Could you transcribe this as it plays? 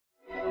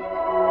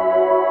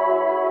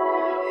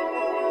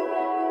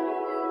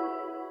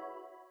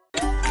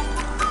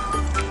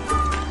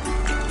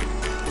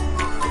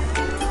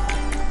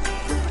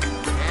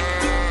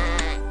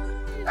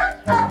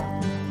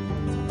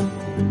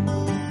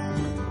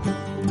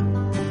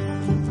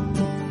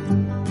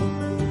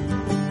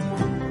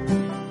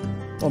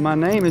Well, my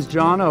name is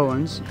John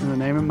Owens, and the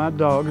name of my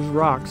dog is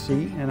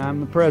Roxie, and I'm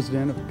the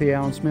president of P.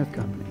 Allen Smith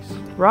Companies.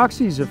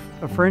 Roxie's a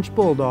French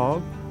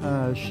Bulldog.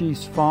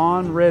 She's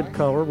fawn red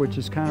color, which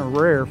is kind of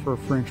rare for a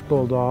French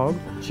Bulldog.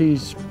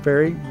 She's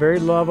very, very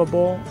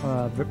lovable,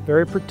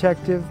 very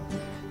protective.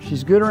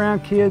 She's good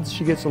around kids.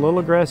 She gets a little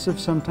aggressive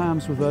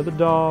sometimes with other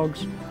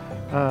dogs.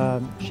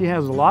 She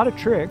has a lot of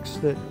tricks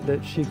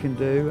that she can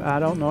do. I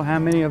don't know how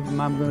many of them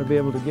I'm going to be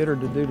able to get her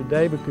to do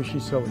today because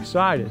she's so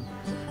excited.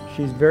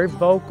 She's very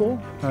vocal.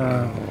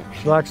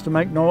 She likes to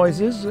make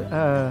noises.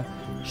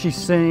 She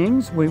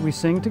sings. We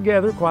sing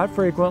together quite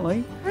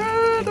frequently.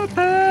 The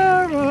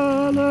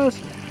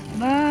perilous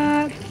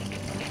night.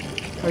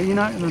 Are you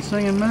not in the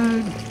singing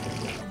mood?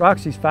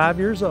 Roxie's 5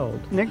 years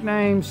old.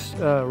 Nicknames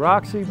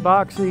Roxie,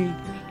 Boxy,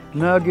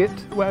 Nugget.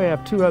 Well, we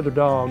have 2 other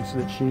dogs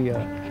that she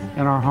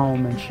in our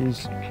home, and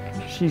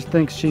she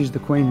thinks she's the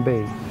queen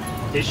bee.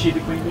 Is she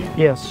the queen bee?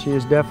 Yes, she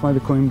is definitely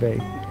the queen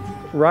bee.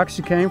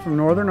 Roxie came from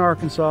northern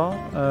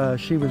Arkansas.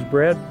 She was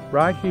bred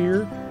right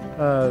here.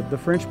 The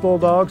French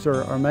Bulldogs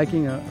are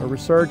making a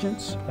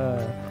resurgence.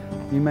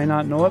 You may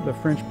not know it, but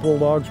French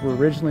Bulldogs were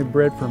originally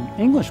bred from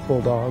English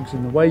Bulldogs,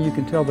 and the way you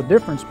can tell the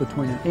difference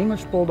between an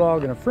English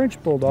Bulldog and a French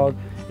Bulldog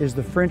is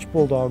the French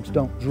Bulldogs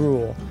don't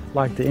drool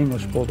like the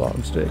English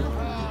Bulldogs do.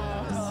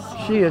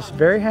 She is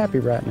very happy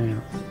right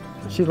now.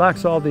 She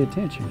likes all the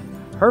attention.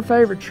 Her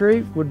favorite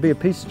treat would be a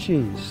piece of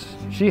cheese.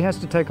 She has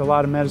to take a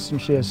lot of medicine.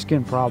 She has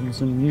skin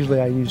problems, and usually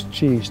I use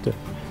cheese to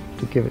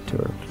give it to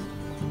her.